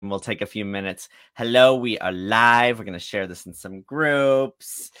We'll take a few minutes. Hello, we are live. We're going to share this in some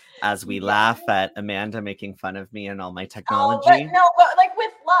groups as we laugh at Amanda making fun of me and all my technology. But like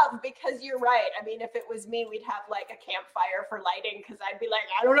with love, because you're right. I mean, if it was me, we'd have like a campfire for lighting because I'd be like,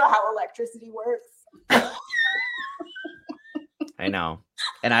 I don't know how electricity works. I know.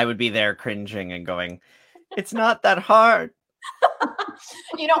 And I would be there cringing and going, it's not that hard.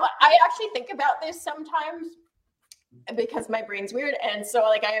 I actually think about this sometimes because my brain's weird. And so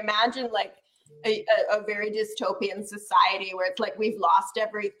like I imagine like a very dystopian society where it's like we've lost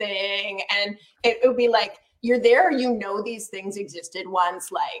everything, and it would be like you're there, these things existed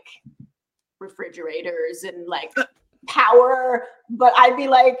once, like refrigerators and like power, but I'd be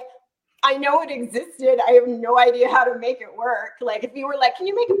like, I know it existed, I have no idea how to make it work. Like if you were like, can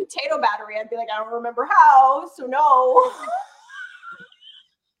you make a potato battery, I'd be like, I don't remember how, so no.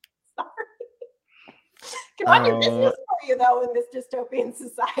 Sorry. Can I do business for you though in this dystopian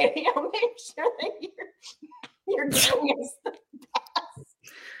society? I'll make sure that you're doing us the best.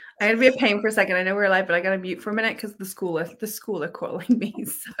 I'm gonna be a pain for a second. I know we're live, but I gotta mute for a minute because the school are calling me.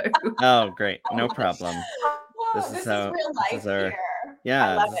 So oh great, no problem. This is real life here.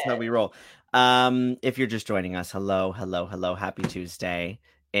 Yeah, this is how we roll. If you're just joining us, hello, happy Tuesday,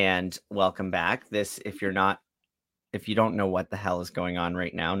 and welcome back. If you don't know what the hell is going on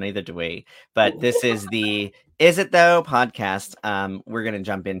right now, neither do we. But this is the Is It Though podcast. We're going to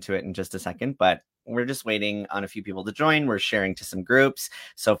jump into it in just a second, but we're just waiting on a few people to join. We're sharing to some groups.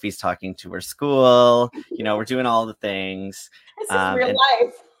 Sophie's talking to her school. We're doing all the things. This is real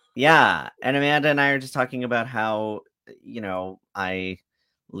life. Yeah. And Amanda and I are just talking about how, I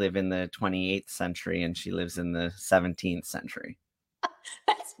live in the 28th century and she lives in the 17th century.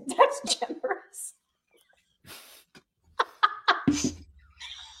 That's generous.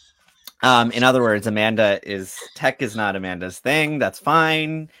 In other words, tech is not Amanda's thing. That's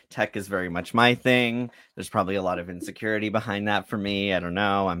fine. Tech is very much my thing. There's probably a lot of insecurity behind that for me. I don't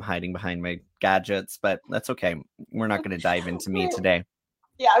know. I'm hiding behind my gadgets, but that's okay. We're not going to dive into me today.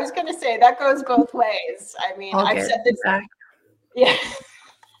 Yeah, I was going to say that goes both ways. I mean, I've said this. Yeah.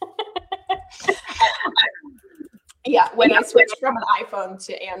 Yeah, when I switched from an iPhone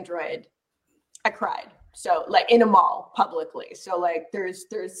to Android, I cried. So like in a mall publicly. So like there's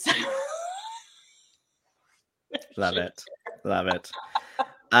Love it.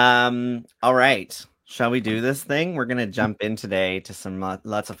 All right. Shall we do this thing? We're going to jump in today to some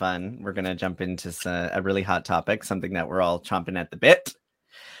lots of fun. We're going to jump into a really hot topic, something that we're all chomping at the bit.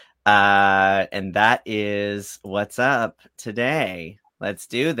 And that is what's up today. Let's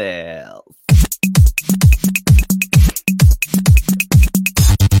do this.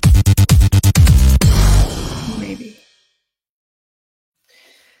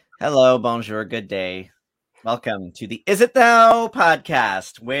 Hello, bonjour, good day. Welcome to the Is It Though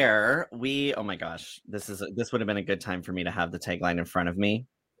podcast, where oh my gosh, this would have been a good time for me to have the tagline in front of me.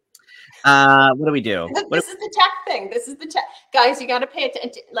 What do we do? This is the tech thing. This is the tech. Guys, you got to pay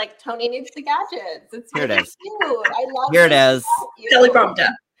attention. Like Tony needs the gadgets. It's here. It is. Cute. I love here. It is. Teleprompter.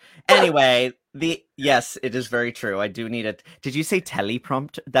 Anyway, yes, it is very true. I do need it. Did you say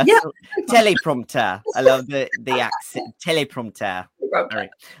teleprompter? That's teleprompter. I love the accent. Teleprompter. All right.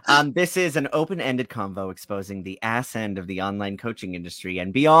 This is an open-ended convo exposing the ass end of the online coaching industry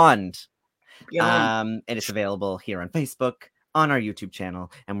and beyond. And it's available here on Facebook, on our YouTube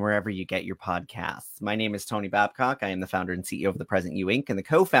channel, and wherever you get your podcasts. My name is Tony Babcock. I am the founder and CEO of The Present You Inc. and the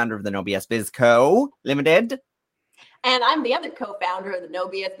co-founder of the No BS Biz Co. Limited. And I'm the other co-founder of the No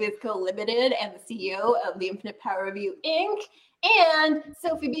BS Biz Co. Limited and the CEO of the Infinite Power Review Inc. and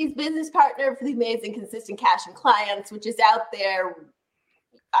Sophie B's business partner for the amazing consistent cash and clients, which is out there.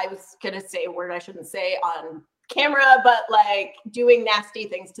 I was going to say a word I shouldn't say on camera, but like doing nasty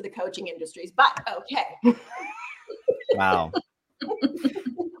things to the coaching industries. But okay. Wow.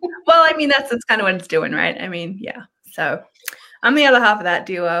 Well, I mean, that's kind of what it's doing, right? I mean, yeah. So I'm the other half of that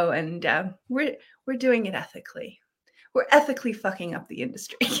duo, and we're doing it ethically. We're ethically fucking up the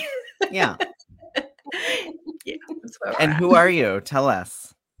industry. Yeah. Yeah. And who are you? Tell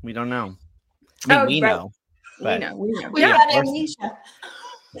us. We don't know. We know. We know. We got amnesia.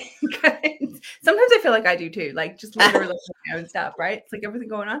 Sometimes I feel like I do too, like just literally my own stuff, right? It's like everything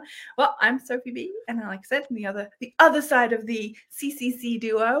going on. Well, I'm Sophie B, and like I said, the other side of the CCC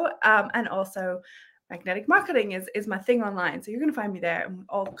duo, and also magnetic marketing is my thing online. So you're going to find me there, and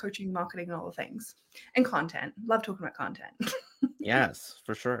all coaching, marketing, and all the things, and content. Love talking about content. Yes,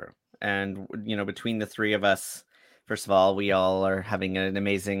 for sure. And between the three of us, first of all, we all are having an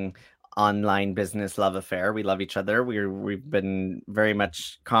amazing online business love affair. We love each other. We've been very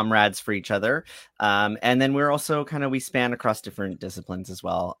much comrades for each other. And then we're also we span across different disciplines as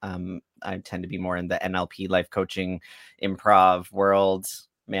well. I tend to be more in the NLP life coaching, improv world.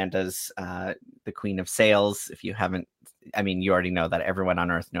 Amanda's the queen of sales. If you haven't, you already know that. Everyone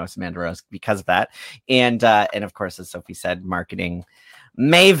on earth knows Amanda Rose because of that. And of course, as Sophie said, marketing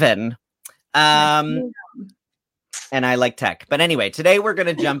maven. And I like tech. But anyway, today we're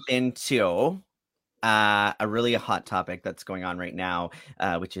going to jump into a really hot topic that's going on right now,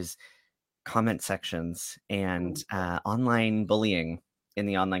 which is comment sections and online bullying in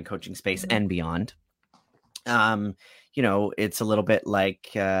the online coaching space and beyond. It's a little bit like,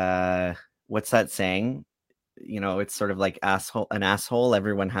 what's that saying? It's sort of like an asshole.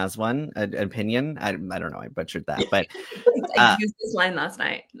 Everyone has one, an opinion. I don't know. I butchered that, but I used this line last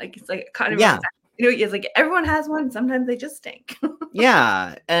night. Like, it's like kind of, it's like everyone has one. Sometimes they just stink.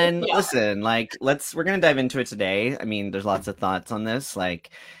 Yeah. And listen, we're going to dive into it today. There's lots of thoughts on this.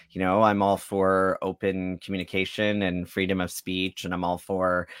 I'm all for open communication and freedom of speech. And I'm all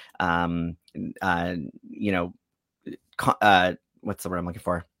for, what's the word I'm looking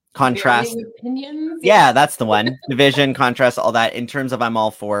for? Contrast opinions. Yeah, that's the one. Division, contrast, all that. In terms of, I'm all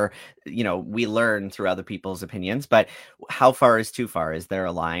for, we learn through other people's opinions, but how far is too far? Is there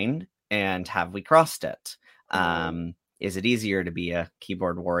a line, and have we crossed it? Is it easier to be a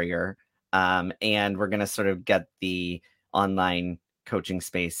keyboard warrior? And we're going to sort of get the online coaching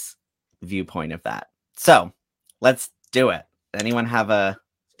space viewpoint of that. So let's do it. Anyone have a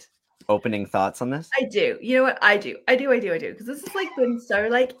opening thoughts on this? I do. You know what? I do. Because this has been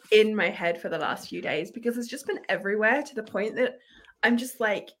so in my head for the last few days, because it's just been everywhere to the point that I'm just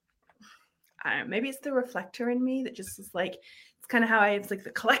I don't know, maybe it's the reflector in me that just is it's kind of how it's the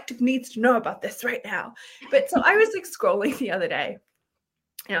collective needs to know about this right now. But so I was scrolling the other day,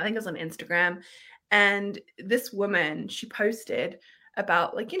 I think it was on Instagram, and this woman, she posted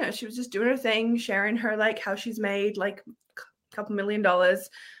about she was just doing her thing, sharing her how she's made couple $1 million,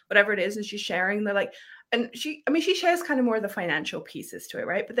 whatever it is, and she's sharing and she shares kind of more of the financial pieces to it,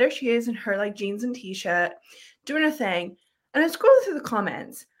 right? But there she is in her jeans and t-shirt doing her thing, and I scroll through the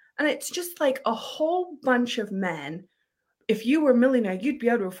comments, and it's just a whole bunch of men. If you were a millionaire, you'd be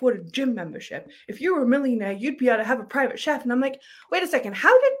able to afford a gym membership. If you were a millionaire, you'd be able to have a private chef. And I'm like, wait a second,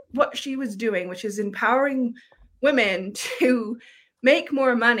 how did what she was doing, which is empowering women to make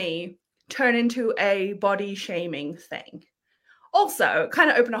more money, turn into a body shaming thing? Also,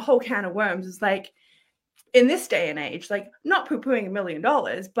 kind of open a whole can of worms. Is in this day and age, not poo-pooing $1 million,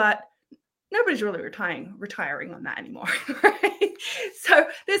 but nobody's really retiring on that anymore, right? So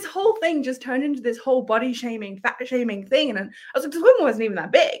this whole thing just turned into this whole body shaming, fat shaming thing. And I was like, this woman wasn't even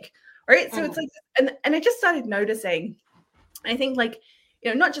that big, right? So it's and I just started noticing, I think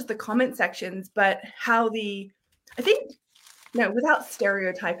not just the comment sections, but how without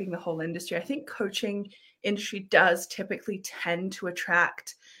stereotyping the whole industry, I think coaching industry does typically tend to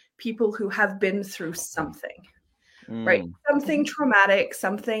attract people who have been through something, right? Something traumatic,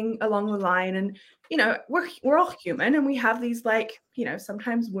 something along the line. And, we're all human, and we have these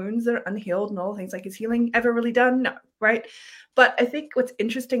sometimes wounds that are unhealed and all things. Is healing ever really done? No, right? But I think what's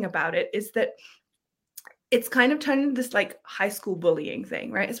interesting about it is that it's kind of turned into this high school bullying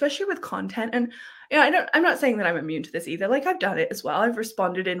thing, right? Especially with content. And I'm not saying that I'm immune to this either. I've done it as well. I've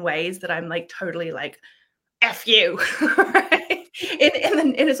responded in ways that I'm totally F you, right?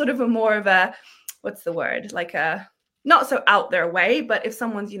 In a sort of a more of a, what's the word? A not so out there way, but if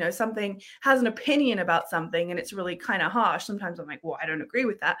someone's, something has an opinion about something and it's really kind of harsh, sometimes I'm well, I don't agree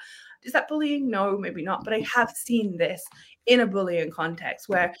with that. Is that bullying? No, maybe not. But I have seen this in a bullying context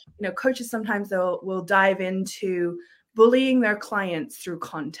where, coaches sometimes will dive into bullying their clients through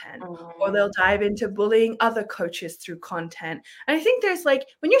content, or they'll dive into bullying other coaches through content. And I think there's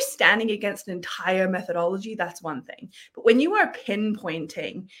when you're standing against an entire methodology, that's one thing. But when you are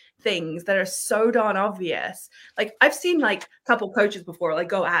pinpointing things that are so darn obvious, I've seen a couple coaches before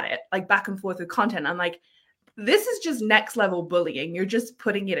go at it back and forth with content. I'm this is just next level bullying. You're just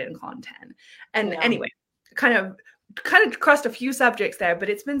putting it in content. And anyway, kind of crossed a few subjects there, but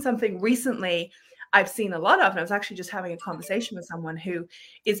it's been something recently I've seen a lot of. And I was actually just having a conversation with someone who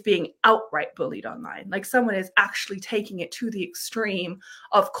is being outright bullied online. Someone is actually taking it to the extreme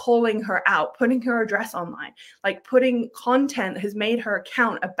of calling her out, putting her address online, putting content that has made her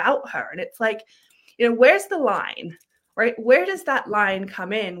account about her. And it's where's the line, right? Where does that line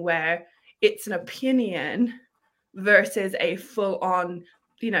come in where it's an opinion versus a full-on,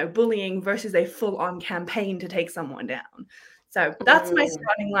 bullying versus a full-on campaign to take someone down? So that's my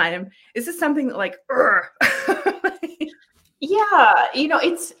starting line. Is this something that Yeah,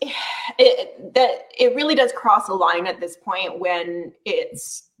 it really does cross a line at this point when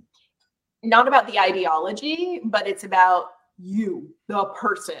it's not about the ideology, but it's about you, the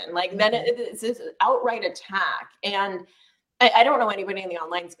person. Like then it's this outright attack. And I don't know anybody in the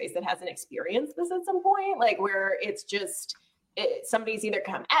online space that hasn't experienced this at some point, like where it's just somebody's either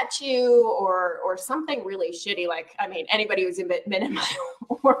come at you or something really shitty. Like, I mean, anybody who's been in my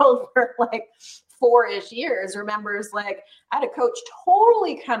world for like 4-ish years remembers, like, I had a coach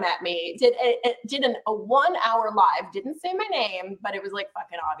totally come at me, did a 1 hour live, didn't say my name, but it was like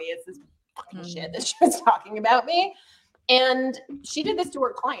fucking obvious this fucking shit that she was talking about me. And she did this to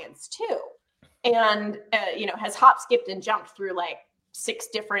her clients too. And, has hop, skipped, and jumped through like 6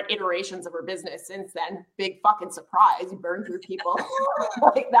 different iterations of her business since then. Big fucking surprise. You burn through people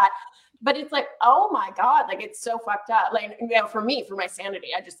like that. But it's like, oh my God, like it's so fucked up. Like, for me, for my sanity,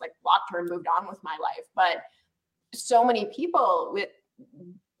 I just like blocked her and moved on with my life. But so many people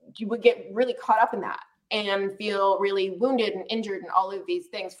you would get really caught up in that and feel really wounded and injured and all of these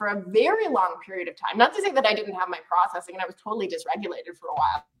things for a very long period of time. Not to say that I didn't have my processing and I was totally dysregulated for a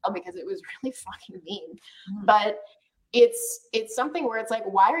while because it was really fucking mean. But it's something where it's like,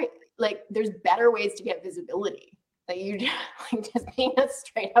 why are like, there's better ways to get visibility. Like, you like, just being a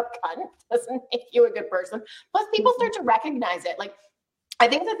straight up cunt doesn't make you a good person. Plus people start to recognize it. Like, I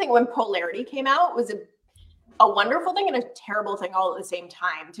think the thing when polarity came out was a wonderful thing and a terrible thing all at the same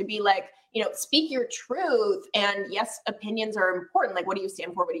time, to be like, speak your truth. And yes, opinions are important. Like, what do you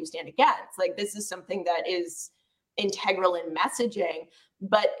stand for? What do you stand against? Like, this is something that is integral in messaging.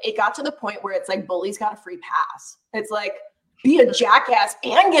 But it got to the point where it's like, bullies got a free pass. It's like, be a jackass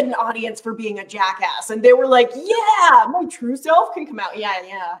and get an audience for being a jackass. And they were like, yeah, my true self can come out. Yeah.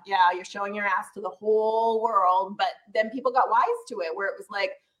 You're showing your ass to the whole world. But then people got wise to it, where it was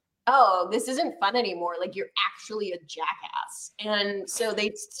like, oh, this isn't fun anymore. Like, you're actually a jackass. And so they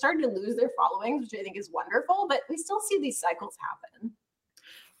started to lose their followings, which I think is wonderful, but we still see these cycles happen.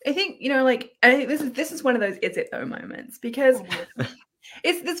 I think, I think this is one of those is it though moments, because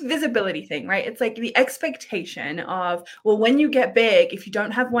it's this visibility thing, right? It's like the expectation of, well, when you get big, if you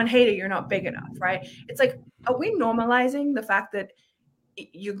don't have one hater, you're not big enough, right? It's like, are we normalizing the fact that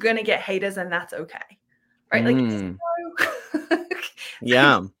you're going to get haters and that's okay? Right? Like,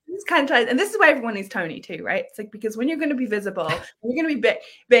 yeah. This kind of ties, and this is why everyone needs Tony too, right? It's like, because when you're going to be visible, when you're going to be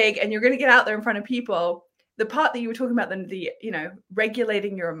big, and you're going to get out there in front of people, the part that you were talking about, the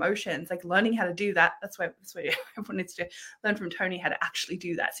regulating your emotions, like learning how to do that. That's why everyone needs to learn from Tony how to actually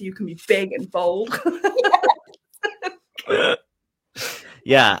do that, so you can be big and bold.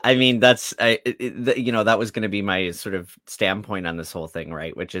 Yeah, I mean, that's that was going to be my sort of standpoint on this whole thing,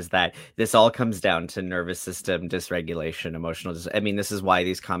 right? Which is that this all comes down to nervous system dysregulation, emotional. I mean, this is why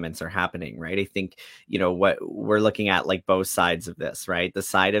these comments are happening, right? I think what we're looking at, like both sides of this, right? The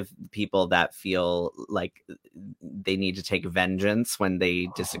side of people that feel like they need to take vengeance when they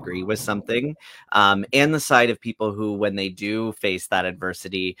disagree with something, and the side of people who, when they do face that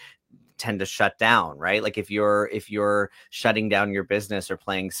adversity, tend to shut down, right? Like if you're shutting down your business or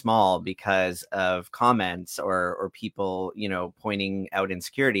playing small because of comments or people, pointing out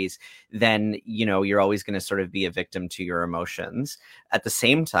insecurities, then, you're always going to sort of be a victim to your emotions. At the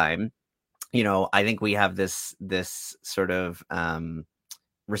same time, I think we have this sort of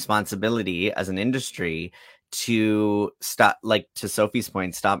responsibility as an industry to stop, like to Sophie's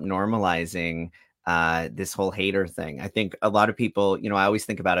point, stop normalizing this whole hater thing. I think a lot of people, I always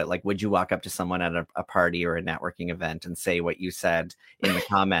think about it like, would you walk up to someone at a party or a networking event and say what you said in the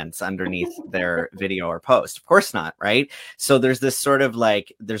comments underneath their video or post? Of course not, right? So there's this sort of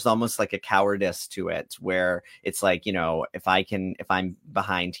like, there's almost like a cowardice to it, where it's like, if I'm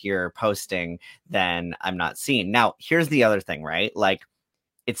behind here posting, then I'm not seen. Now, here's the other thing, right? Like,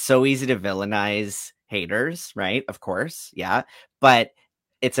 it's so easy to villainize haters, right? Of course. Yeah. But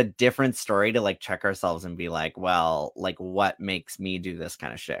it's a different story to like check ourselves and be like, well, like what makes me do this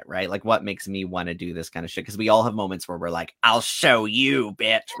kind of shit, right? Like what makes me want to do this kind of shit? Because we all have moments where we're like, I'll show you,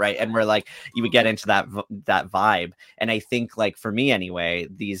 bitch, right? And we're like, you would get into that vibe. And I think, like, for me anyway,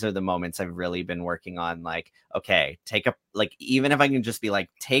 these are the moments I've really been working on. Like, okay, even if I can just be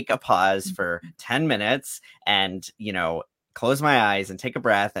like, take a pause for 10 minutes and, close my eyes and take a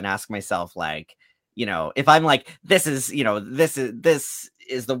breath and ask myself, like, if I'm like, this is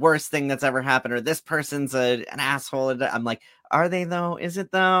the worst thing that's ever happened, or this person's an asshole, I'm like, are they though? Is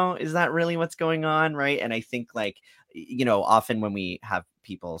it though? Is that really what's going on? Right. And I think, like, often when we have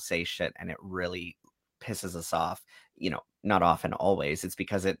people say shit and it really pisses us off, not often, always, it's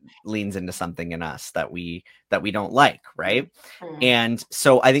because it leans into something in us that we don't like, right? And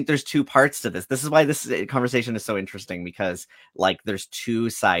so I think there's two parts to this. This is why this conversation is so interesting, because like there's two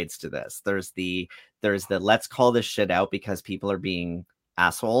sides to this. There's the let's call this shit out because people are being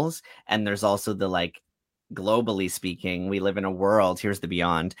assholes, and there's also the like, globally speaking, we live in a world, here's the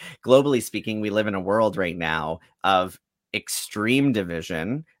beyond. Globally speaking, we live in a world right now of extreme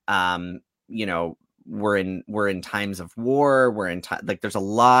division. We're in times of war. We're in like there's a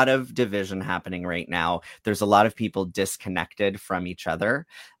lot of division happening right now. There's a lot of people disconnected from each other.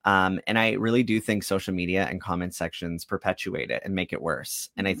 And I really do think social media and comment sections perpetuate it and make it worse.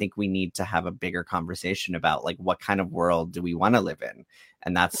 And I think we need to have a bigger conversation about like, what kind of world do we want to live in?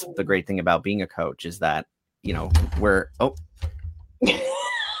 And that's the great thing about being a coach, is that, we're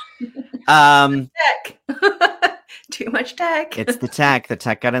tech. Too much tech. It's the tech. The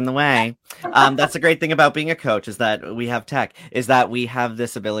tech got in the way. That's the great thing about being a coach, is that we have tech, is that we have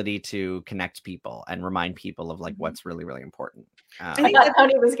this ability to connect people and remind people of like what's really, really important. I thought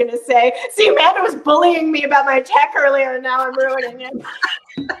Tony was going to say, see, Amanda was bullying me about my tech earlier, and now I'm ruining it.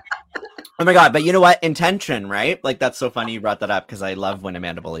 Oh my God. But you know what? Intention, right? Like, that's so funny you brought that up, because I love when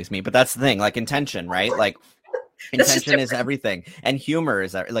Amanda bullies me. But that's the thing, like intention, right? Like, intention is everything. And humor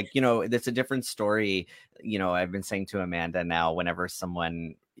is like, it's a different story. I've been saying to Amanda now, whenever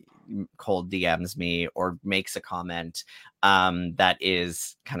someone cold DMs me or makes a comment that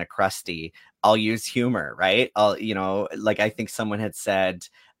is kind of crusty, I'll use humor, right? Like I think someone had said,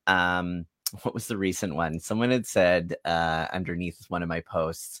 what was the recent one? Someone had said underneath one of my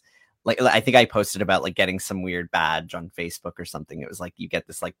posts, like, I think I posted about like getting some weird badge on Facebook or something. It was like, you get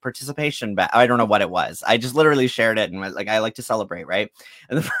this like participation badge. I don't know what it was. I just literally shared it and was like, I like to celebrate, right?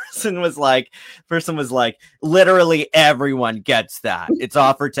 And the person was like, literally everyone gets that. It's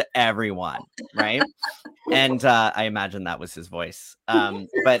offered to everyone, right? And I imagine that was his voice.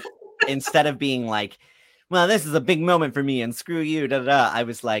 But instead of being like, well, this is a big moment for me and screw you, I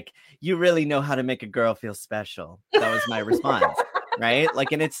was like, you really know how to make a girl feel special. That was my response. Right?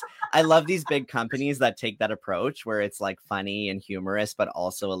 Like, and I love these big companies that take that approach where it's like funny and humorous, but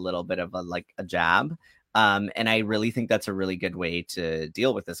also a little bit of a jab. And I really think that's a really good way to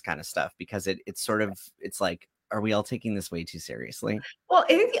deal with this kind of stuff, because it's like, are we all taking this way too seriously? Well,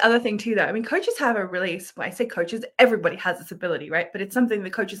 I think the other thing too, though, I mean, coaches have when I say coaches, everybody has this ability, right? But it's something the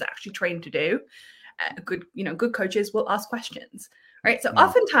coaches are actually trained to do. Good coaches will ask questions, right? So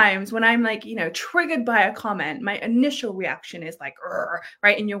oftentimes when I'm like, triggered by a comment, my initial reaction is like,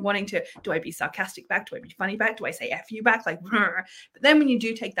 right? And you're wanting to, do I be sarcastic back? Do I be funny back? Do I say F you back? Like, but then when you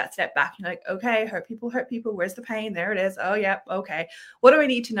do take that step back, you're like, okay, hurt people. Where's the pain? There it is. Oh, yeah. Okay. What do I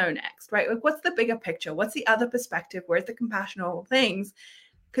need to know next, right? Like, what's the bigger picture? What's the other perspective? Where's the compassion, all things?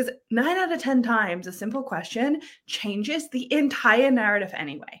 Because 9 out of 10 times, a simple question changes the entire narrative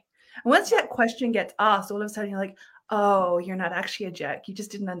anyway. And once that question gets asked, all of a sudden you're like, oh, you're not actually a jerk. You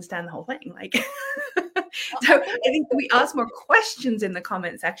just didn't understand the whole thing. Like, so I think we ask more questions in the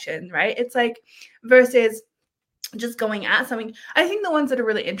comment section, right? It's like, versus just going at something. I think the ones that are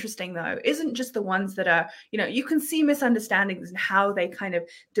really interesting, though, isn't just the ones that are, you can see misunderstandings and how they kind of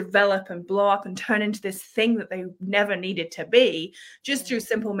develop and blow up and turn into this thing that they never needed to be, just through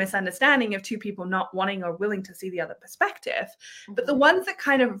simple misunderstanding of two people not wanting or willing to see the other perspective. But the ones that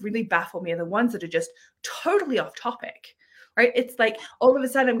kind of really baffle me are the ones that are just totally off topic. Right? It's like, all of a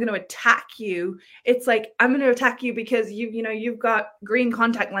sudden I'm going to attack you. It's like, I'm going to attack you because you've got green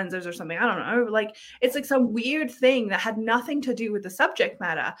contact lenses or something. I don't know. Like, it's like some weird thing that had nothing to do with the subject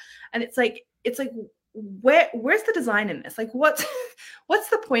matter. And it's like, where's the design in this? Like, what's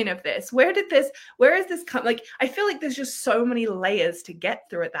the point of this? Where is this come? Like, I feel like there's just so many layers to get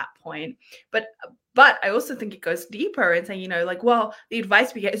through at that point. But I also think it goes deeper and saying, like, well, the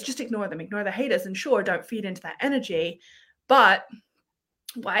advice we get is just ignore them, ignore the haters, and sure, don't feed into that energy. But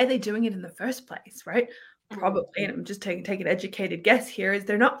why are they doing it in the first place, right? Probably, and I'm just taking an educated guess here, is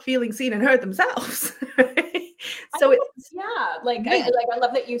they're not feeling seen and heard themselves. So I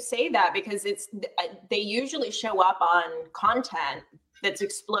love that you say that, because they usually show up on content that's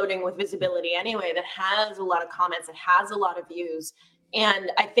exploding with visibility anyway, that has a lot of comments, that has a lot of views.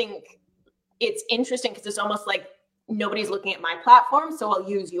 And I think it's interesting because it's almost like nobody's looking at my platform, so I'll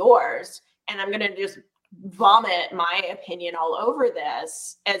use yours, and I'm going to just vomit my opinion all over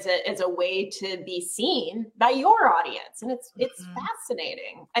this as a way to be seen by your audience. And it's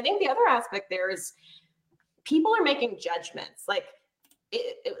fascinating. I think the other aspect there is people are making judgments. Like,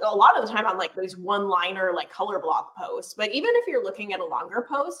 a lot of the time on like those one-liner like color block posts, but even if you're looking at a longer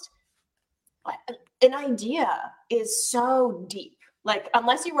post, an idea is so deep. Like,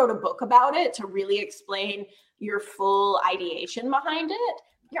 unless you wrote a book about it to really explain, your full ideation behind it,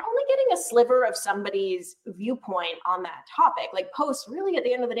 you're only getting a sliver of somebody's viewpoint on that topic. Like posts, really, at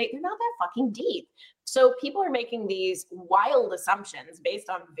the end of the day, they're not that fucking deep. So people are making these wild assumptions based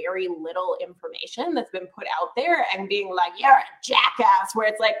on very little information that's been put out there and being like, you're a jackass, where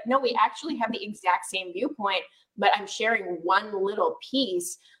it's like, no, we actually have the exact same viewpoint, but I'm sharing one little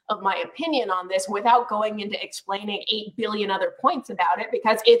piece of my opinion on this without going into explaining 8 billion other points about it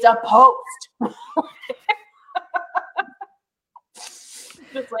because it's a post.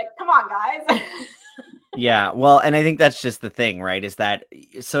 It's like, come on, guys. Yeah, well, and I think that's just the thing, right? Is that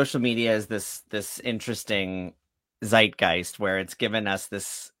social media is this interesting zeitgeist where it's given us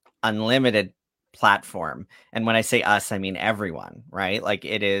this unlimited platform. And when I say us, I mean everyone, right? Like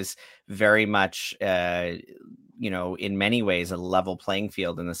it is very much, in many ways, a level playing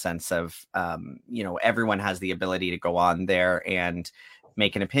field in the sense of, everyone has the ability to go on there and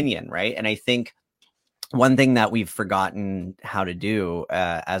make an opinion, right? And I think one thing that we've forgotten how to do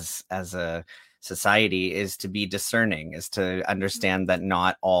as a society is to be discerning, is to understand that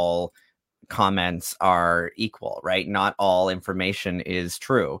not all comments are equal, right? Not all information is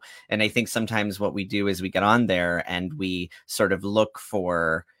true. And I think sometimes what we do is we get on there and we sort of look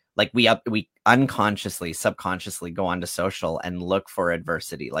for, like we unconsciously, subconsciously go onto social and look for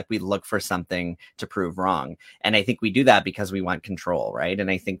adversity. Like we look for something to prove wrong. And I think we do that because we want control, right?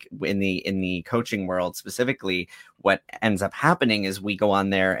 And I think in the coaching world specifically, what ends up happening is we go on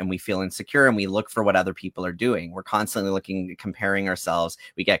there and we feel insecure and we look for what other people are doing. We're constantly looking, comparing ourselves.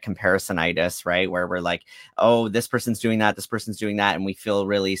 We get comparisonitis, right? Where we're like, oh, this person's doing that, this person's doing that. And we feel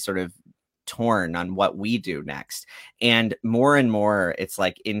really sort of torn on what we do next. And more it's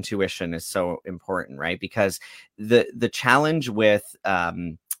like intuition is so important, right? Because the challenge with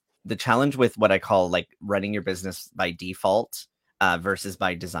what I call like running your business by default versus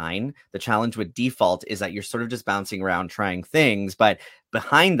by design, the challenge with default is that you're sort of just bouncing around trying things, but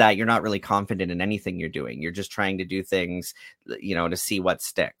behind that you're not really confident in anything you're doing. You're just trying to do things, to see what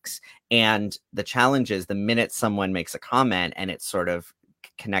sticks. And the challenge is the minute someone makes a comment and it sort of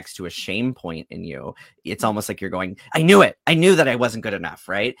connects to a shame point in you, it's almost like you're going, I knew that I wasn't good enough,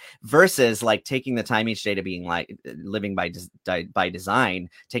 right? Versus like taking the time each day to being like living by design,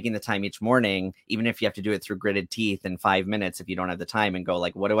 taking the time each morning, even if you have to do it through gritted teeth in 5 minutes, if you don't have the time, and go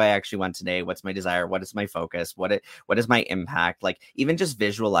like, what do I actually want today? What's my desire? What is my focus? What is my impact? Like even just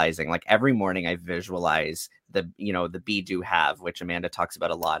visualizing, like every morning I visualize the be, do, have, which Amanda talks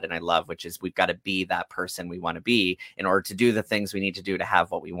about a lot and I love, which is we've got to be that person we want to be in order to do the things we need to do to have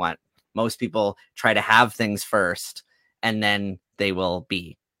what we want. Most people try to have things first and then they will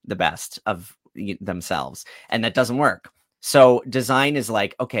be the best of themselves, and that doesn't work. So design is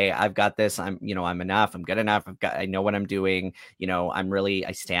like, okay, I've got this. I'm enough. I'm good enough. I know what I'm doing.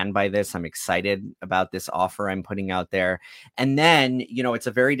 I stand by this. I'm excited about this offer I'm putting out there. And then, it's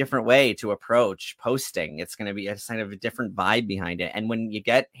a very different way to approach posting. It's going to be a kind of a different vibe behind it. And when you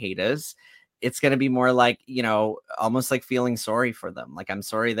get haters, it's going to be more like, almost like feeling sorry for them. Like, I'm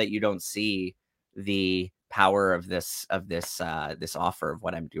sorry that you don't see the power of this offer of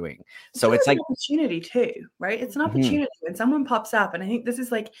what I'm doing. So it's like an opportunity too, right? It's an opportunity when someone pops up, and I think this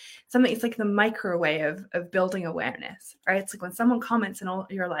is like something, it's like the micro way of building awareness, right? It's like when someone comments and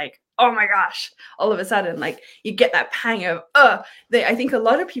you're like, oh my gosh, all of a sudden, like you get that pang of, I think a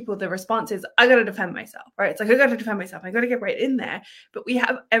lot of people, the response is, I got to defend myself, right? It's like, I got to defend myself. I got to get right in there. But we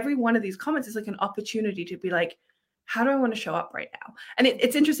have every one of these comments is like an opportunity to be like, how do I want to show up right now? And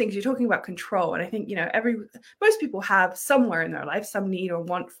it's interesting because you're talking about control. And I think, most people have somewhere in their life some need or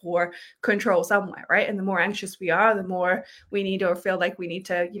want for control somewhere, right? And the more anxious we are, the more we need or feel like we need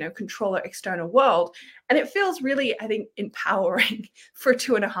to, control our external world. And it feels really, I think, empowering for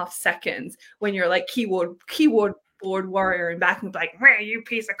 2.5 seconds when you're like keyboard warrior and back and like, where you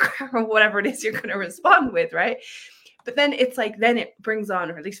piece of crap, or whatever it is you're going to respond with, right? But then it's like, then it brings on,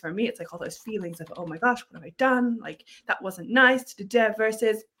 or at least for me, it's like all those feelings of, oh my gosh, what have I done? Like, that wasn't nice,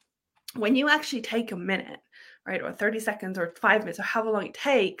 versus when you actually take a minute, right? Or 30 seconds or 5 minutes or however long it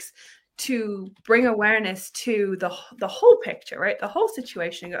takes to bring awareness to the whole picture, right? The whole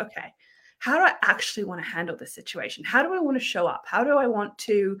situation. Okay, how do I actually want to handle this situation? How do I want to show up? How do I want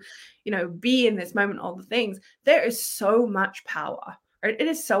to, be in this moment, all the things? There is so much power. Right? It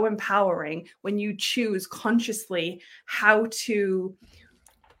is so empowering when you choose consciously how to,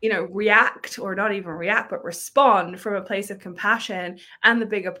 react, or not even react, but respond from a place of compassion and the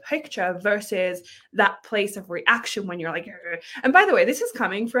bigger picture versus that place of reaction when you're like, and by the way, this is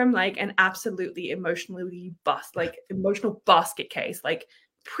coming from like an absolutely emotional basket case, like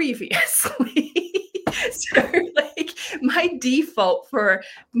previously. So like my default for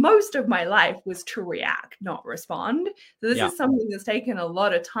most of my life was to react, not respond. So this is something that's taken a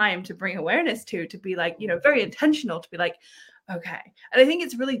lot of time to bring awareness to be like, very intentional, to be like, okay. And I think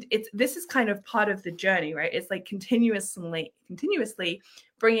this is kind of part of the journey, right? It's like continuously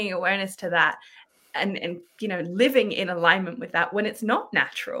bringing awareness to that and living in alignment with that when it's not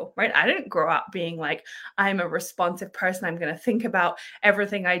natural, right? I didn't grow up being like, I'm a responsive person, I'm going to think about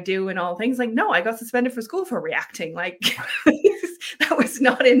everything I do and all things. Like, no, I got suspended from school for reacting. Like that was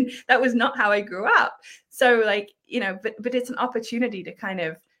not how I grew up. So like, but it's an opportunity to kind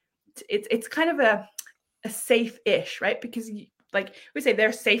of, it's kind of a safe-ish, right? Because like we say,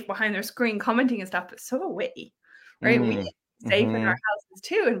 they're safe behind their screen commenting and stuff, but so are we, right? We safe in our houses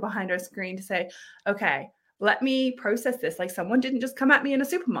too and behind our screen to say, okay, let me process this. Like someone didn't just come at me in a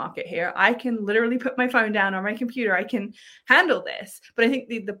supermarket here. I can literally put my phone down on my computer. I can handle this. But I think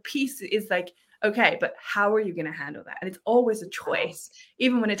the piece is like, okay, but how are you going to handle that? And it's always a choice,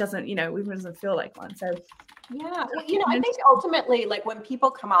 even when it doesn't, even when it doesn't feel like one. So yeah, well, I think ultimately, like when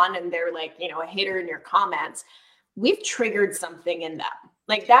people come on and they're like, a hater in your comments, we've triggered something in them.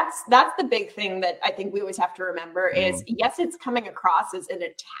 Like that's the big thing that I think we always have to remember is, yes, it's coming across as an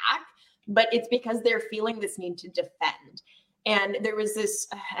attack, but it's because they're feeling this need to defend. And there was this,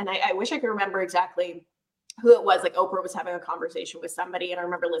 and I wish I could remember exactly who it was. Like Oprah was having a conversation with somebody and I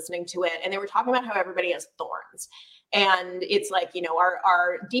remember listening to it and they were talking about how everybody has thorns. And it's like,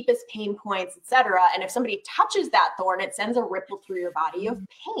 our deepest pain points, et cetera. And if somebody touches that thorn, it sends a ripple through your body of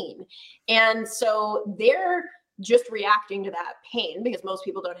pain. And so they're just reacting to that pain because most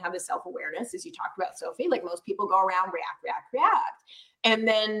people don't have the self-awareness, as you talked about, Sophie. Like most people go around react. And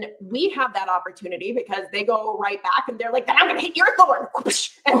then we have that opportunity because they go right back and they're like, then I'm going to hit your thorn.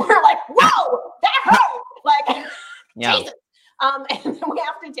 And we're like, whoa, that hurt. Like, Jesus. And then we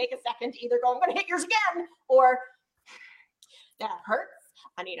have to take a second to either go, I'm going to hit yours again, or that hurts.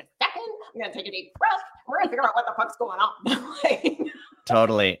 I need a second. I'm going to take a deep breath. We're going to figure out what the fuck's going on.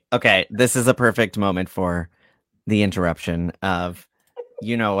 Totally. Okay. This is a perfect moment for the interruption of,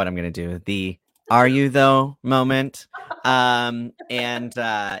 what I'm going to do. The "Are you though" moment. And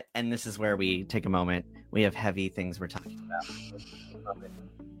this is where we take a moment. We have heavy things we're talking about.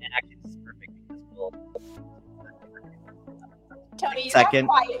 And actually, this is perfect because we'll. Tony, you got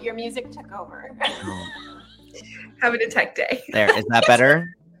quiet. Your music took over. Having a tech day. There. Is that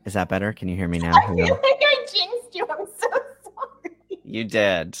better? Is that better? Can you hear me now? I feel like I jinxed you. I'm so sorry. You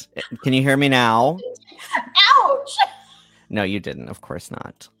did. Can you hear me now? Ouch. No, you didn't. Of course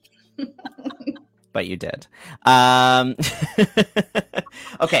not. But you did.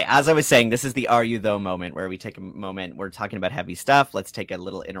 Okay, as I was saying, this is the "Are you though" moment where we take a moment. We're talking about heavy stuff. Let's take a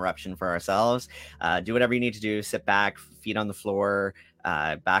little interruption for ourselves. Do whatever you need to do. Sit back, feet on the floor,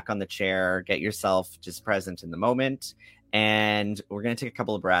 back on the chair. Get yourself just present in the moment. And we're going to take a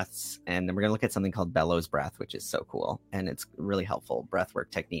couple of breaths, and then we're going to look at something called bellows breath, which is so cool. And it's really helpful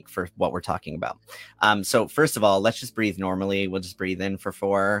breathwork technique for what we're talking about. So first of all, let's just breathe normally. We'll just breathe in for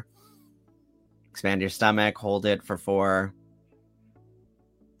 4. Expand your stomach, hold it for 4,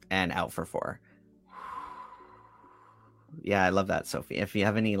 and out for 4. Yeah, I love that, Sophie. If you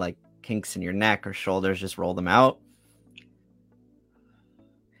have any like kinks in your neck or shoulders, just roll them out.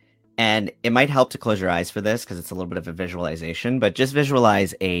 And it might help to close your eyes for this because it's a little bit of a visualization, but just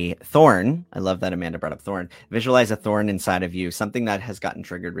visualize a thorn. I love that Amanda brought up thorn. Visualize a thorn inside of you, something that has gotten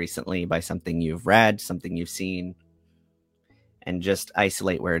triggered recently by something you've read, something you've seen, and just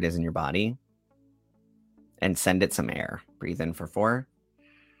isolate where it is in your body and send it some air. Breathe in for 4,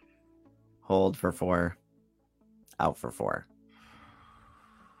 hold for 4, out for 4.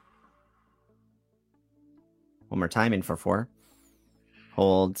 One more time, in for 4,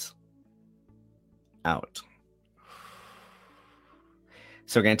 hold, out.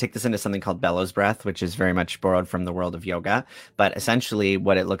 So we're going to take this into something called bellows breath, which is very much borrowed from the world of yoga. But essentially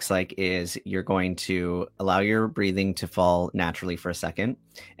what it looks like is you're going to allow your breathing to fall naturally for a second.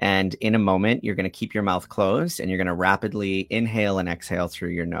 And in a moment, you're going to keep your mouth closed and you're going to rapidly inhale and exhale through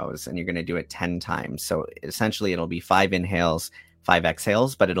your nose. And you're going to do it 10 times. So essentially it'll be 5 inhales, 5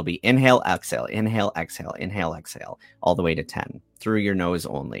 exhales, but it'll be inhale, exhale, all the way to 10 through your nose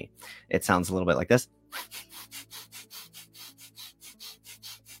only. It sounds a little bit like this.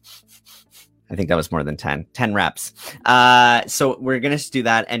 I think that was more than 10 reps. So we're going to do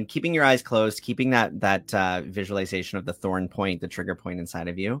that and keeping your eyes closed, keeping that visualization of the thorn point, the trigger point inside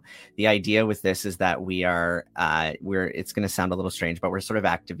of you. The idea with this is that it's going to sound a little strange, but we're sort of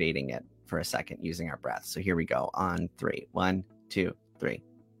activating it for a second using our breath. So here we go on 3. 1, 2, 3.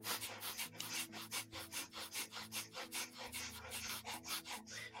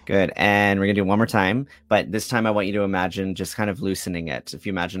 Good. And we're going to do it one more time. But this time I want you to imagine just kind of loosening it. If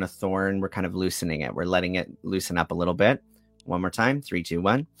you imagine a thorn, we're kind of loosening it. We're letting it loosen up a little bit. One more time. 3, 2,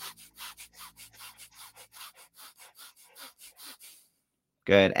 1.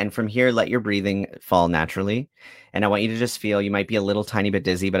 Good. And from here, let your breathing fall naturally. And I want you to just feel, you might be a little tiny bit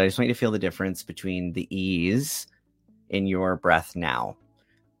dizzy, but I just want you to feel the difference between the ease in your breath now.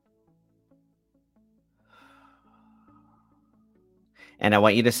 And I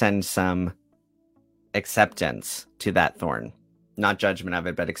want you to send some acceptance to that thorn. Not judgment of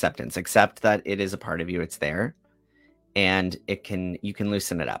it, but acceptance. Accept that it is a part of you. It's there. And you can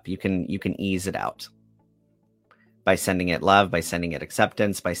loosen it up. You can ease it out by sending it love, by sending it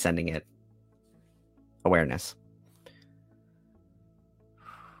acceptance, by sending it awareness.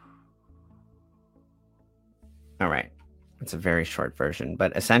 All right. It's a very short version,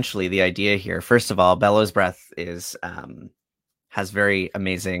 but essentially the idea here, first of all, bellows breath is has very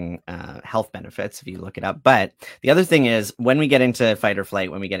amazing health benefits if you look it up. But the other thing is, when we get into fight or flight,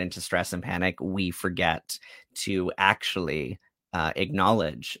 when we get into stress and panic, we forget to actually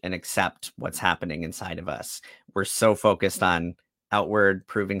acknowledge and accept what's happening inside of us. We're so focused on outward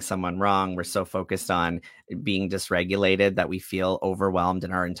proving someone wrong. We're so focused on being dysregulated that we feel overwhelmed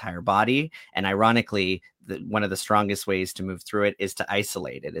in our entire body. And ironically, one of the strongest ways to move through it is to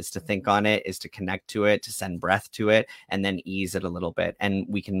isolate it, is to think on it, is to connect to it, to send breath to it, and then ease it a little bit. And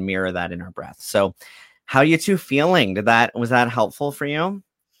we can mirror that in our breath. So how are you two feeling? Was that helpful for you?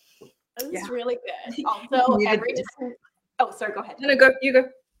 It was really good. Also, every time, oh, sorry, go ahead. No, go, you go.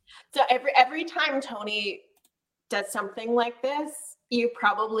 So every time Tony does something like this, you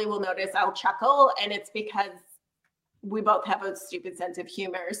probably will notice I'll chuckle, and it's because we both have a stupid sense of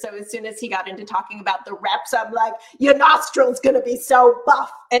humor. So as soon as he got into talking about the reps, I'm like, your nostril's gonna be so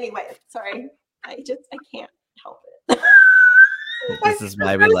buff. Anyway, sorry, I can't help it. This is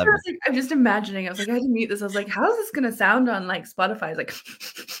why we love it. Like, I'm just imagining. I was like, I had to mute this. I was like, how is this gonna sound on like Spotify? Like,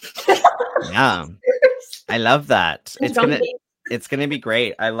 yeah, I love that. It's gonna be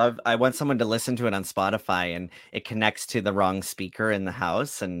great. I want someone to listen to it on Spotify and it connects to the wrong speaker in the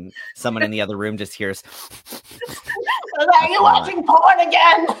house, and someone in the other room just hears. Are you watching porn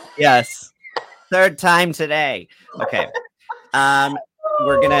again? Yes, 3rd time today. Okay,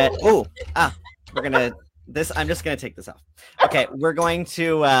 we're gonna this. I'm just gonna take this off. Okay, we're going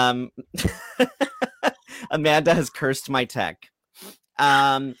to. Amanda has cursed my tech.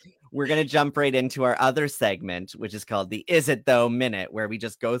 We're going to jump right into our other segment, which is called the Is It Though Minute, where we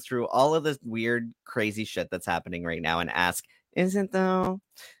just go through all of this weird, crazy shit that's happening right now and ask, is it though?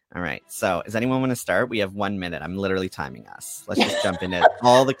 All right. So does anyone want to start? We have 1 minute. I'm literally timing us. Let's just jump into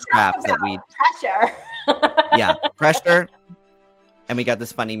all the crap that we... Pressure. Yeah, pressure. And we got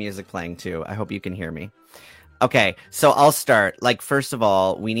this funny music playing too. I hope you can hear me. Okay, so I'll start. Like, first of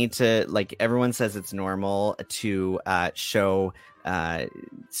all, we need to, like, everyone says it's normal to show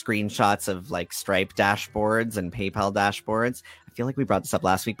screenshots of like Stripe dashboards and PayPal dashboards. I feel like we brought this up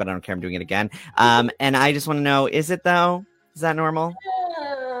last week, but I don't care. I'm doing it again. And I just want to know, is it though? Is that normal?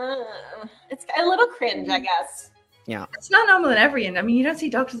 It's a little cringe, I guess. Yeah. It's not normal in every end. I mean, you don't see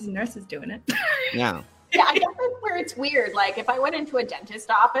doctors and nurses doing it. Yeah. Yeah, I guess that's where it's weird. Like, if I went into a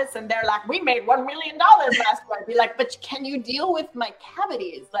dentist office and they're like, we made $1 million last year, I'd be like, but can you deal with my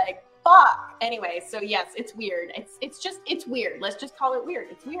cavities? Like, fuck. Anyway, so yes, it's weird. It's weird. Let's just call it weird.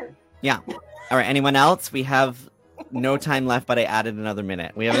 It's weird. Yeah. All right. Anyone else? We have no time left, but I added another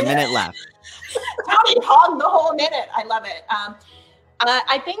minute. We have a minute left. Tony hogged the whole minute. I love it.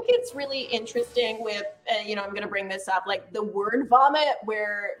 I think it's really interesting with, I'm going to bring this up, like the word vomit,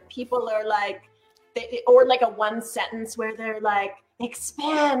 where people are like, or like a one sentence where they're like,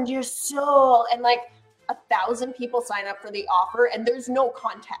 expand your soul. And like 1,000 people sign up for the offer and there's no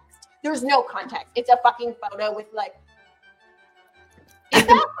context. There's no context. It's a fucking photo with like, is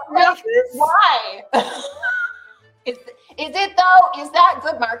that why? Is it though? Is that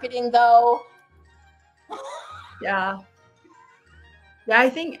good marketing though? Yeah. Yeah, I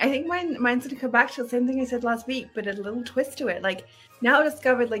think mine's gonna come back to the same thing I said last week, but a little twist to it. Like, now I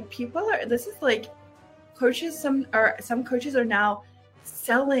discovered, like, this is like coaches, some coaches are now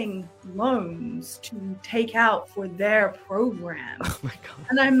selling loans to take out for their program. Oh my God.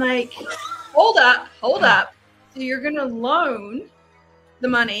 And I'm like, hold up. So you're gonna loan the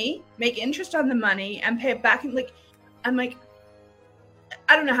money, make interest on the money, and pay it back. And like, I'm like,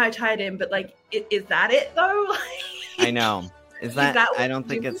 I don't know how I tie it in, but like, is that it though? I know. Is that I don't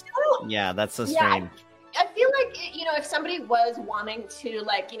think it's. Yeah, that's so strange. I feel like, if somebody was wanting to,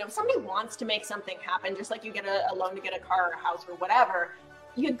 like, if somebody wants to make something happen, just like you get a loan to get a car or a house or whatever,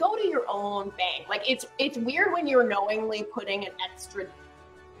 you go to your own bank. Like, it's weird when you're knowingly putting an extra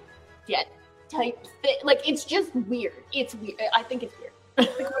debt type thing. Like, it's just weird. It's weird. I think it's weird.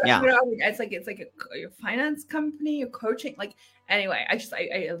 Yeah. It's like a finance company, a coaching. Like, anyway,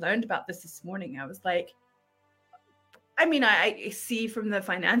 I learned about this morning. I was like, I mean, I see from the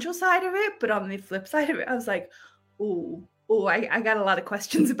financial side of it, but on the flip side of it, I was like, I got a lot of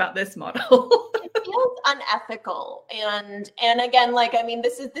questions about this model. It feels unethical, and again, like, I mean,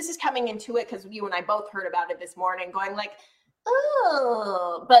 this is coming into it because you and I both heard about it this morning, going like,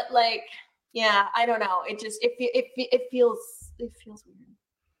 oh, but like, yeah, I don't know. It just it feels weird.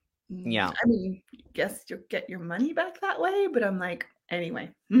 Yeah. I mean, guess you'll get your money back that way, but I'm like, anyway.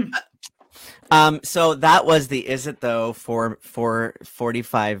 So that was the Is It Though for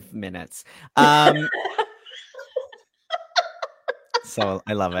 45 minutes. So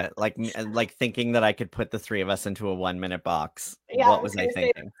I love it. Like thinking that I could put the three of us into a 1-minute box. Yeah, what was I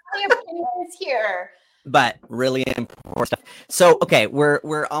thinking? Here. But really important stuff. So okay,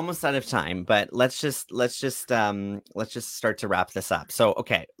 we're almost out of time, but let's just start to wrap this up. So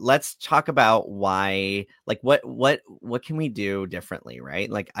okay, let's talk about why, like, what can we do differently, right?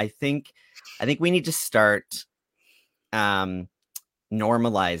 Like, I think we need to start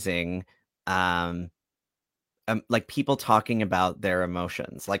normalizing like people talking about their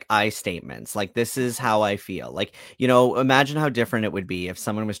emotions, like I statements, like, this is how I feel. Like, you know, imagine how different it would be if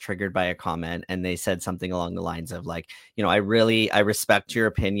someone was triggered by a comment and they said something along the lines of like, you know, I respect your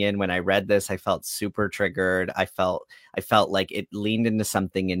opinion. When I read this, I felt super triggered. I felt like it leaned into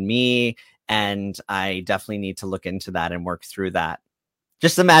something in me, and I definitely need to look into that and work through that.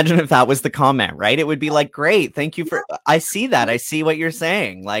 Just imagine if that was the comment, right? It would be like, great, thank you for, I see that. I see what you're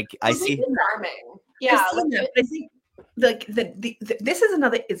saying. Like, I see. Charming. Yeah, I think like this is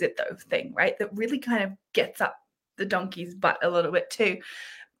another Is It Though thing, right? That really kind of gets up the donkey's butt a little bit too.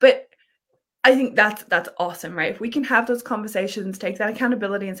 But I think that's awesome, right? If we can have those conversations, take that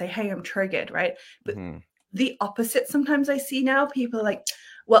accountability and say, hey, I'm triggered, right? But the opposite sometimes I see now, people are like,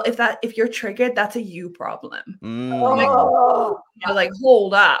 well, if you're triggered, that's a you problem. Like,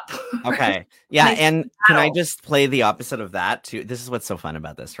 hold up. Okay. Yeah. And can I just play the opposite of that too? This is what's so fun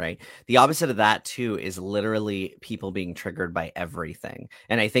about this, right? The opposite of that too is literally people being triggered by everything.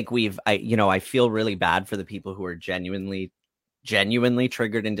 And I think I feel really bad for the people who are genuinely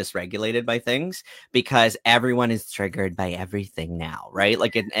triggered and dysregulated by things, because everyone is triggered by everything now, right?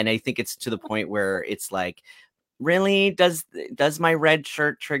 Like, and I think it's to the point where it's like, really, does my red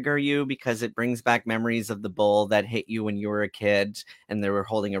shirt trigger you because it brings back memories of the bull that hit you when you were a kid and they were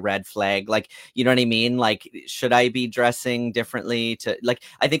holding a red flag? Like, you know what I mean? Like, should I be dressing differently to, like,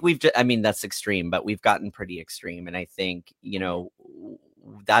 I think that's extreme, but we've gotten pretty extreme. And I think, you know,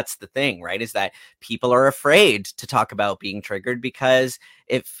 that's the thing, right? Is that people are afraid to talk about being triggered because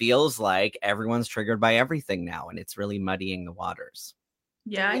it feels like everyone's triggered by everything now, and it's really muddying the waters.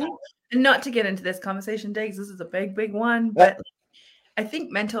 Yeah. And not to get into this conversation, Diggs, this is a big one, but I think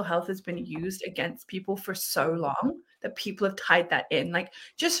mental health has been used against people for so long that people have tied that in. Like,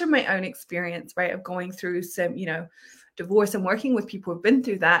 just from my own experience, right, of going through some, you know, divorce and working with people who've been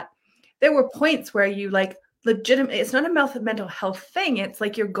through that, there were points where you like legitimate, it's not a mental health thing. It's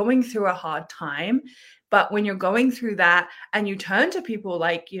like you're going through a hard time. But when you're going through that and you turn to people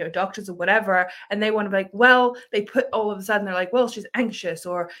like, you know, doctors or whatever, and they want to be like, well, they put all of a sudden, they're like, well, she's anxious,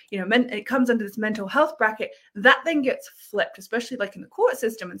 or, you know, it comes under this mental health bracket, that then gets flipped, especially like in the court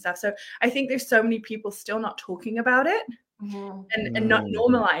system and stuff. So I think there's so many people still not talking about it and not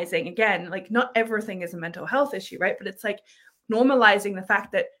normalizing. Again, like, not everything is a mental health issue, right? But it's like normalizing the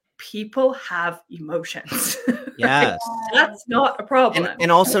fact that people have emotions. Yes. That's not a problem.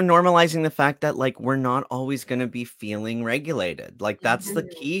 And also normalizing the fact that, like, we're not always going to be feeling regulated. Like, that's the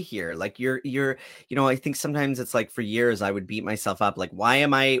key here. Like, you're, you know, I think sometimes it's like, for years I would beat myself up. Like, why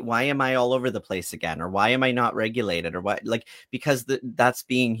am I all over the place again? Or why am I not regulated? Or what? Like, because that's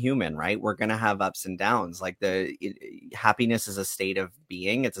being human, right? We're going to have ups and downs. Like, happiness is a state of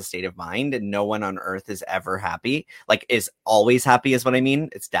being. It's a state of mind. And no one on earth is ever happy. Like, is always happy is what I mean.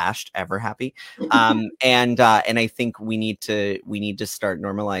 It's dashed ever happy. And I think we need to start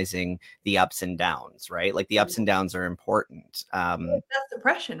normalizing the ups and downs, right? Like, the ups and downs are important. That's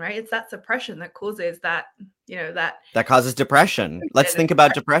depression, right? It's that suppression that causes that, you know, that causes depression. Let's think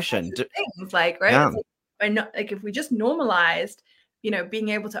about depression. Things like, right? Yeah. Like, if we just normalized, you know, being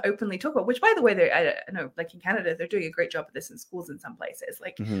able to openly talk about, which, by the way, I know, like in Canada, they're doing a great job of this in schools in some places.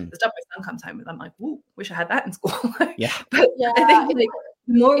 Like, the stuff my son comes home with, I'm like, ooh, wish I had that in school. Yeah. But I think, like,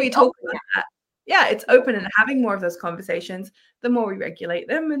 the more we talk about that, yeah, it's open, and having more of those conversations, the more we regulate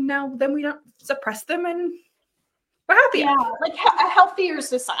them, and then we don't suppress them, and we're happier. Yeah, like a healthier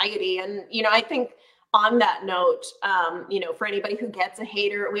society. And, you know, I think on that note, for anybody who gets a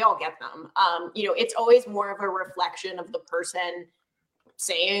hater, we all get them. It's always more of a reflection of the person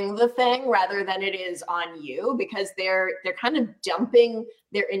saying the thing rather than it is on you, because they're kind of dumping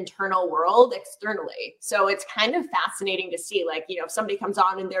their internal world externally. So it's kind of fascinating to see, like, if somebody comes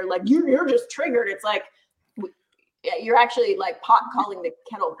on and they're like, you're just triggered. It's like, you're actually like pot calling the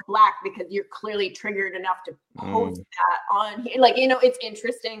kettle black, because you're clearly triggered enough to post that on here. Like, it's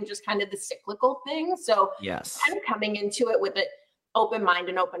interesting, just kind of the cyclical thing. So yes, kind of coming into it with an open mind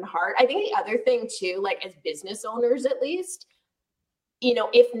and open heart. I think the other thing too, like as business owners, at least,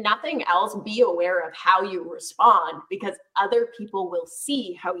 if nothing else, be aware of how you respond, because other people will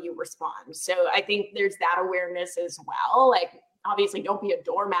see how you respond. So I think there's that awareness as well. Like, obviously don't be a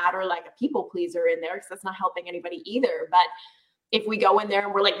doormat or like a people pleaser in there, because that's not helping anybody either. But if we go in there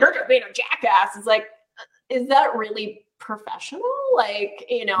and we're like, you're just being a jackass, it's like, is that really professional? Like,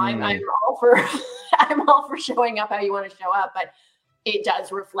 I'm all for I'm all for showing up how you want to show up, but it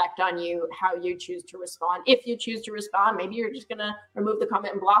does reflect on you how you choose to respond. If you choose to respond, maybe you're just gonna remove the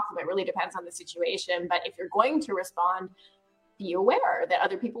comment and block them. It really depends on the situation. But if you're going to respond, be aware that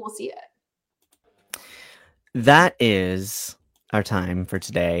other people will see it. That is our time for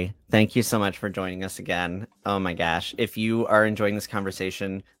today. Thank you so much for joining us again. Oh my gosh. If you are enjoying this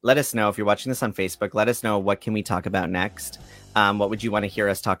conversation, let us know. If you're watching this on Facebook, let us know, what can we talk about next? What would you want to hear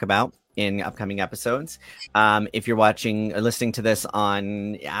us talk about in upcoming episodes? If you're watching or listening to this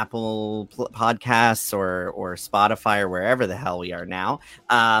on Apple Podcasts or Spotify or wherever the hell we are now,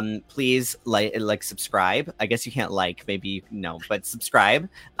 please like subscribe. I guess you can't maybe no, but subscribe.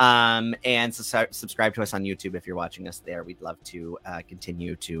 And subscribe to us on YouTube if you're watching us there. We'd love to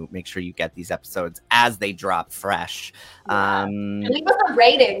continue to make sure you get these episodes as they drop fresh. And leave us a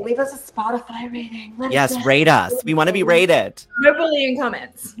rating. Leave us a Spotify rating. Rate us. We want to be rated. No bullying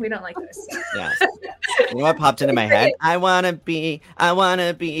comments. We don't like those. Yes. You know what popped into my head? I wanna be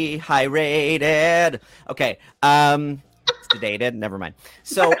high rated. Okay. It's sedated. Never mind.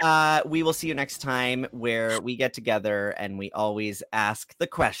 So we will see you next time, where we get together and we always ask the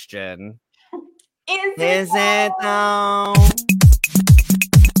question: Is it though?